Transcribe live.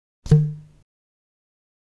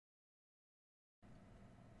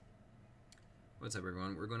What's up,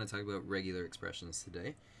 everyone? We're going to talk about regular expressions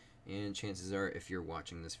today, and chances are if you're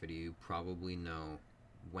watching this video you probably know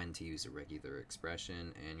when to use a regular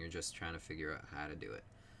expression and you're just trying to figure out how to do it.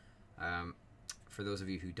 For those of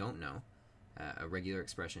you who don't know, a regular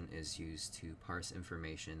expression is used to parse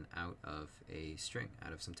information out of a string,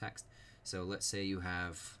 out of some text. So let's say you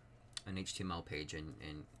have an HTML page and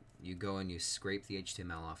you go and you scrape the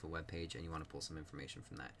HTML off a web page and you want to pull some information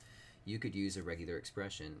from that. You could use a regular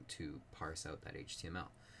expression to parse out that HTML.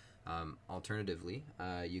 Alternatively,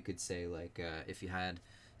 you could say, like, if you had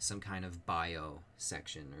some kind of bio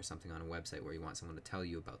section or something on a website where you want someone to tell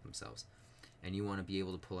you about themselves and you want to be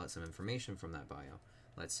able to pull out some information from that bio.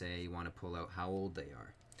 Let's say you want to pull out how old they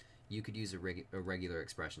are. You could use a regular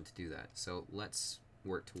expression to do that. So let's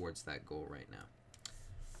work towards that goal right now.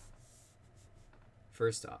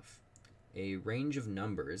 First off, a range of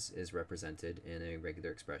numbers is represented in a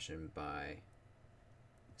regular expression by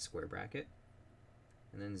square bracket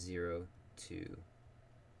and then 0 to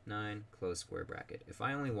 9 close square bracket. If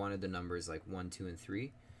I only wanted the numbers like 1, 2, and 3,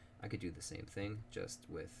 I could do the same thing just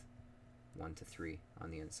with 1 to 3 on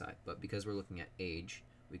the inside. But because we're looking at age,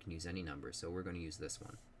 we can use any number, so we're going to use this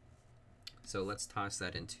one. So let's toss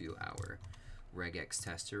that into our regex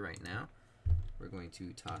tester right now. We're going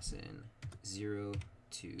to toss in 0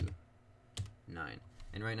 to 9.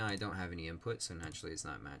 And right now I don't have any input, so naturally it's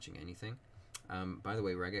not matching anything. By the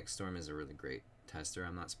way, Regex Storm is a really great tester.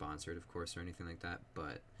 I'm not sponsored, of course, or anything like that,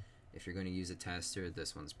 but if you're going to use a tester,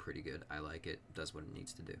 this one's pretty good. I like it. Does what it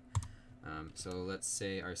needs to do. So let's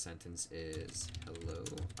say our sentence is, hello,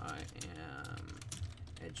 I am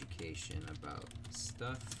education about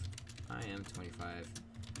stuff. I am 25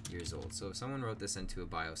 years old. So if someone wrote this into a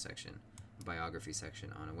bio section, a biography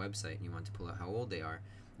section on a website, and you want to pull out how old they are,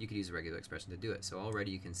 you could use a regular expression to do it. So already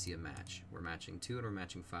you can see a match. We're matching 2 and we're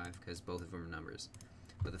matching 5 because both of them are numbers.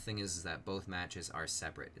 But the thing is that both matches are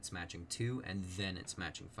separate. It's matching 2 and then it's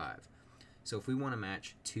matching 5. So if we want to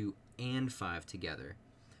match 2 and 5 together,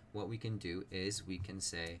 what we can do is we can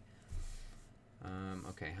say,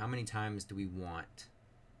 okay, how many times do we want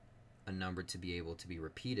a number to be able to be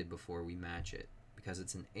repeated before we match it? Because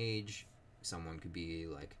it's an age, someone could be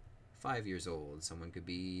like 5 years old, someone could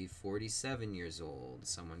be 47 years old,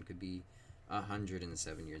 someone could be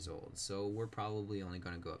 107 years old. So we're probably only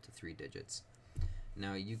going to go up to 3 digits.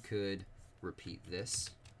 Now you could repeat this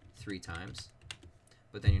 3 times,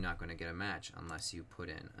 but then you're not going to get a match unless you put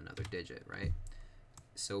in another digit, right?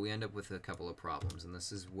 So we end up with a couple of problems, and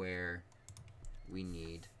this is where we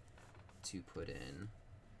need to put in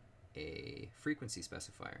a frequency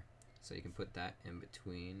specifier. So you can put that in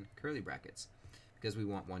between curly brackets. Because we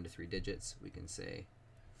want 1 to 3 digits, we can say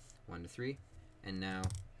 1 to 3, and now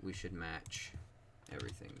we should match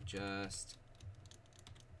everything. Just,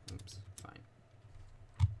 oops,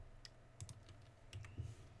 fine.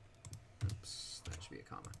 Oops, that should be a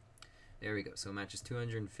comma. There we go. So it matches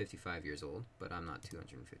 255 years old, but I'm not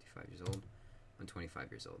 255 years old. I'm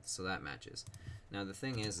 25 years old, so that matches. Now the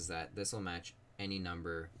thing is that this will match any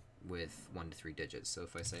number with 1 to 3 digits. So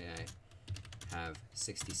if I say I have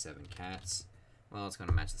 67 cats, well, it's going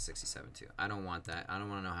to match the 67 too. I don't want that. I don't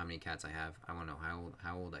want to know how many cats I have. I want to know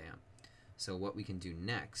how old I am. So what we can do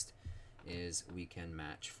next is we can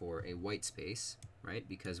match for a white space, right?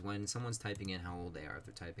 Because when someone's typing in how old they are, if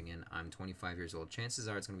they're typing in I'm 25 years old, chances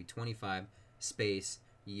are it's going to be 25 space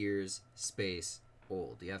years space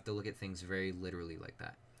old. You have to look at things very literally like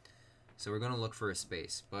that. So we're going to look for a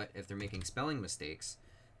space, but if they're making spelling mistakes,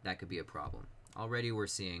 that could be a problem. Already we're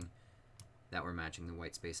seeing that we're matching the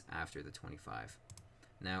white space after the 25.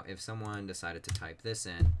 Now, if someone decided to type this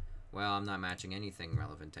in, well, I'm not matching anything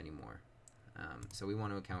relevant anymore. So we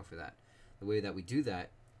want to account for that. The way that we do that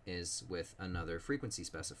is with another frequency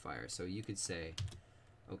specifier. So you could say,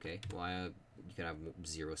 okay, well, you could have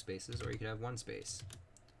 0 spaces or you could have 1 space.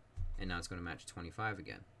 And now it's going to match 25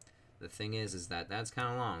 again. The thing is that that's kind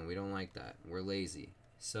of long. We don't like that. We're lazy.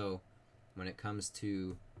 So when it comes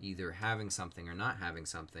to either having something or not having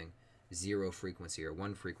something, 0 frequency or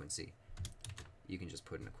 1 frequency, you can just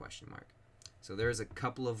put in a question mark. So there's a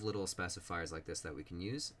couple of little specifiers like this that we can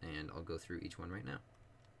use, and I'll go through each one right now.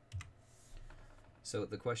 So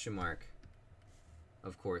the question mark,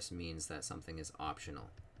 of course, means that something is optional.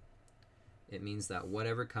 It means that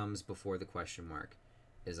whatever comes before the question mark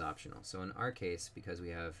is optional. So in our case, because we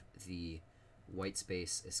have the white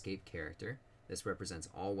space escape character, this represents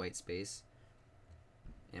all white space,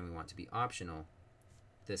 and we want to be optional.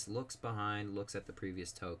 This looks at the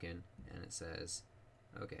previous token, and it says,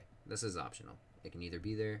 okay, this is optional. It can either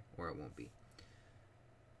be there or it won't be.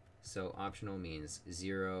 So optional means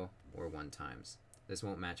 0 or 1 times. This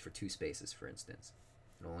won't match for 2 spaces, for instance.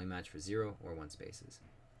 It'll only match for 0 or 1 spaces.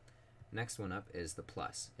 Next one up is the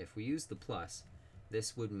plus. If we use the plus,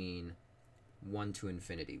 this would mean 1 to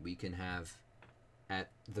infinity. We can have at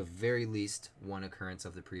the very least one occurrence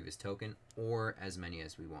of the previous token, or as many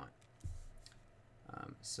as we want.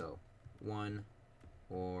 So 1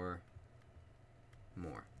 or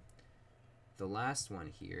more. The last one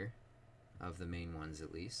here, of the main ones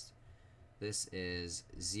at least, this is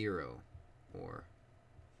 0 or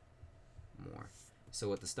more. So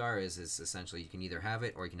what the star is essentially you can either have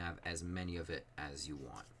it or you can have as many of it as you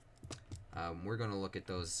want. We're going to look at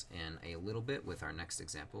those in a little bit with our next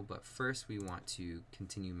example, but first we want to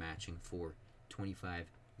continue matching for 25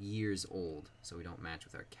 years old, so we don't match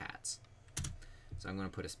with our cats. So I'm going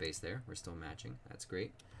to put a space there. We're still matching. That's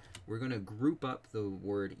great. We're going to group up the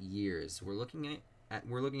word years. We're looking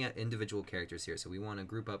at individual characters here, so we want to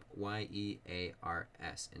group up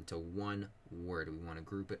Y-E-A-R-S into one word. We want to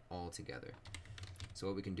group it all together. So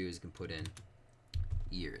what we can do is we can put in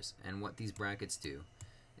years, and what these brackets do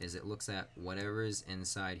is it looks at whatever is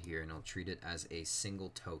inside here and it'll treat it as a single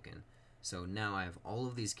token. So now I have all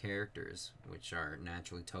of these characters, which are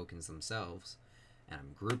naturally tokens themselves, and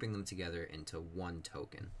I'm grouping them together into one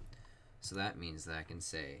token. So that means that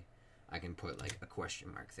I can put like a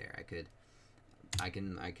question mark there. I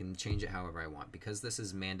can change it however I want. Because this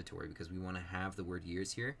is mandatory, because we want to have the word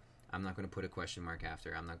years here, I'm not going to put a question mark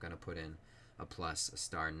after. I'm not going to put in a plus, a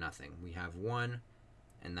star, nothing. We have one,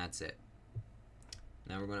 and that's it.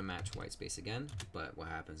 Now we're going to match white space again, but what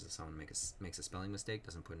happens if someone makes a spelling mistake,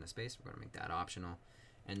 doesn't put in a space, we're going to make that optional,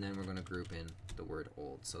 and then we're going to group in the word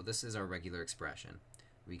old. So this is our regular expression.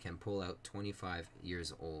 We can pull out 25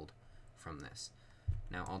 years old from this.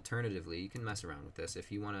 Now alternatively, you can mess around with this.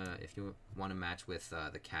 If you want to match with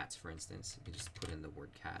the cats, for instance, you can just put in the word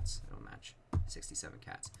cats. It'll match 67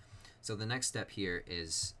 cats. So the next step here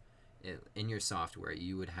is in your software,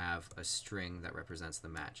 you would have a string that represents the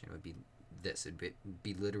match, and it would be this. It'd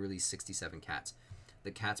be literally 67 cats. The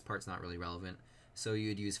cats part's not really relevant, so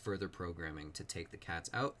you'd use further programming to take the cats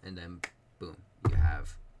out, and then boom, you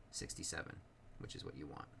have 67, which is what you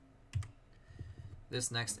want. This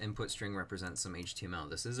next input string represents some HTML.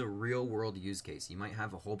 This is a real world use case. You might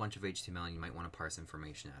have a whole bunch of HTML and you might want to parse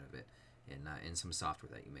information out of it in some software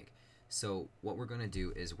that you make. So what we're going to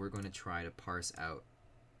do is we're going to try to parse out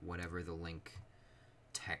whatever the link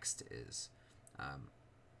text is.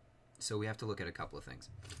 So we have to look at a couple of things.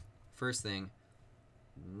 First thing,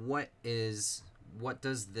 what does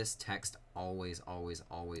this text always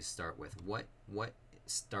start with? What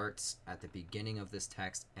starts at the beginning of this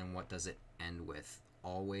text, and what does it end with?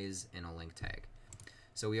 Always in a link tag.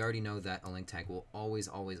 So we already know that a link tag will always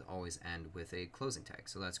end with a closing tag.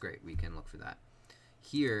 So that's great. We can look for that.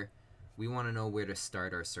 Here, we want to know where to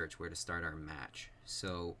start our search, where to start our match.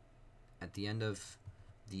 So at the end of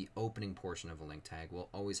the opening portion of a link tag, we'll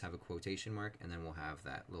always have a quotation mark, and then we'll have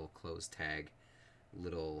that little close tag,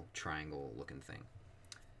 little triangle looking thing.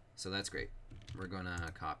 So that's great. We're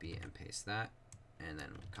gonna copy and paste that, and then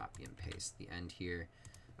we'll copy and paste the end here.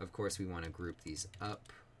 Of course, we want to group these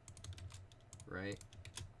up, right?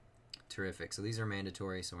 Terrific. So these are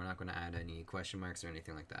mandatory, so we're not going to add any question marks or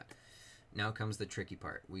anything like that. Now comes the tricky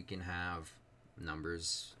part. We can have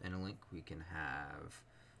numbers in a link. We can have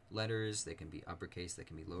letters. They can be uppercase. They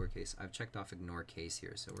can be lowercase. I've checked off ignore case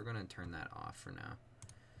here, so we're going to turn that off for now.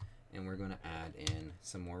 And we're going to add in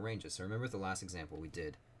some more ranges. So remember the last example we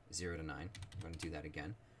did 0 to 9. I'm going to do that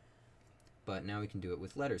again. But now we can do it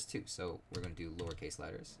with letters too. So we're going to do lowercase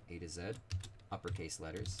letters, A to Z, uppercase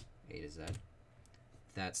letters, A to Z.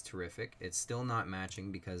 That's terrific. It's still not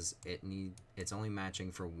matching because it's only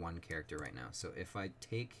matching for one character right now. So if I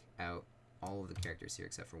take out all of the characters here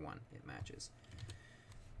except for one, it matches.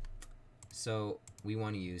 So we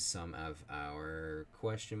want to use some of our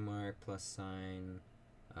question mark, plus sign,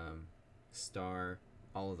 star,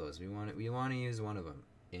 all of those. We want to use one of them,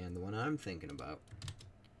 and the one I'm thinking about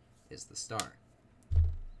is the star.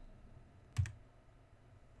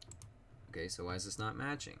 Okay, so why is this not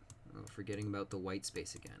matching? Well, forgetting about the white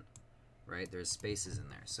space again, right? There's spaces in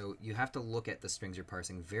there. So you have to look at the strings you're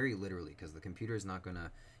parsing very literally, because the computer is not going to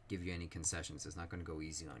give you any concessions. It's not going to go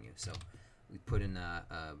easy on you. So we put in a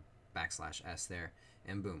 /s there,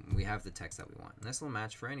 and boom, we have the text that we want. And this will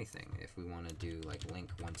match for anything. If we want to do like link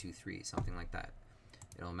 1, 2, 3, something like that,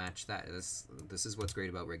 it'll match that. This is what's great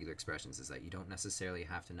about regular expressions, is that you don't necessarily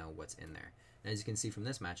have to know what's in there. And as you can see from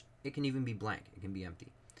this match, it can even be blank. It can be empty.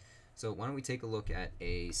 So why don't we take a look at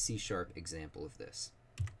a C# example of this.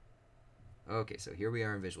 Okay, so here we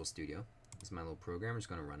are in Visual Studio. This is my little program. I'm just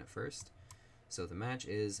going to run it first. So the match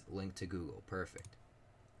is link to Google. Perfect.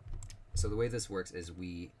 So the way this works is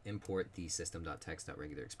we import the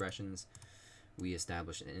system.text.regularExpressions. We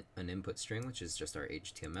establish an input string, which is just our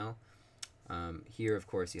HTML. Here, of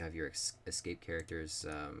course, you have your escape characters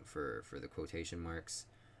for the quotation marks.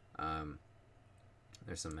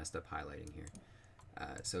 There's some messed up highlighting here.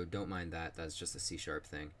 So don't mind that. That's just a C#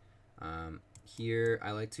 thing. Here,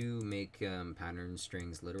 I like to make pattern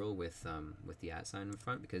strings literal with the @ sign in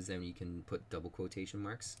front, because then you can put double quotation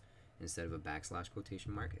marks instead of a /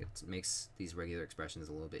 quotation mark. It makes these regular expressions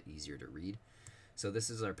a little bit easier to read. So this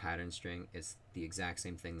is our pattern string. It's the exact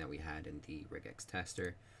same thing that we had in the regex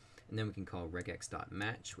tester. And then we can call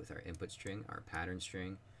regex.match with our input string, our pattern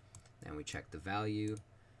string. And we check the value.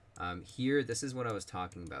 Here, this is what I was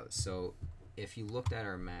talking about. So if you looked at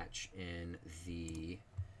our match in the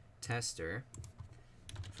tester,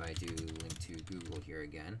 if I do link to Google here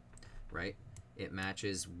again, right? It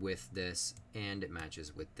matches with this and it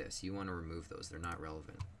matches with this. You want to remove those. They're not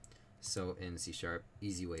relevant. So in C#,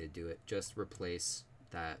 easy way to do it, just replace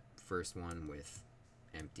that first one with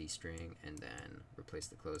empty string and then replace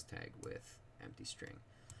the close tag with empty string.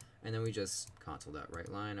 And then we just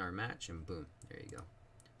console.writeLine our match, and boom, there you go.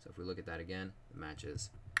 So if we look at that again, it matches,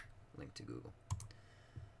 link to Google.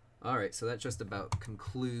 Alright, so that just about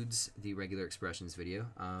concludes the regular expressions video.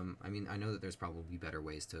 I mean, I know that there's probably better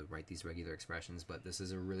ways to write these regular expressions, but this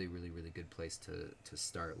is a really good place to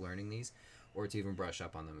start learning these, or to even brush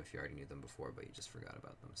up on them if you already knew them before, but you just forgot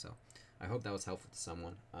about them. So I hope that was helpful to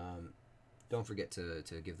someone. Don't forget to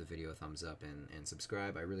give the video a thumbs up and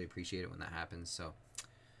subscribe. I really appreciate it when that happens. So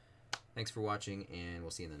thanks for watching, and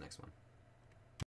we'll see you in the next one.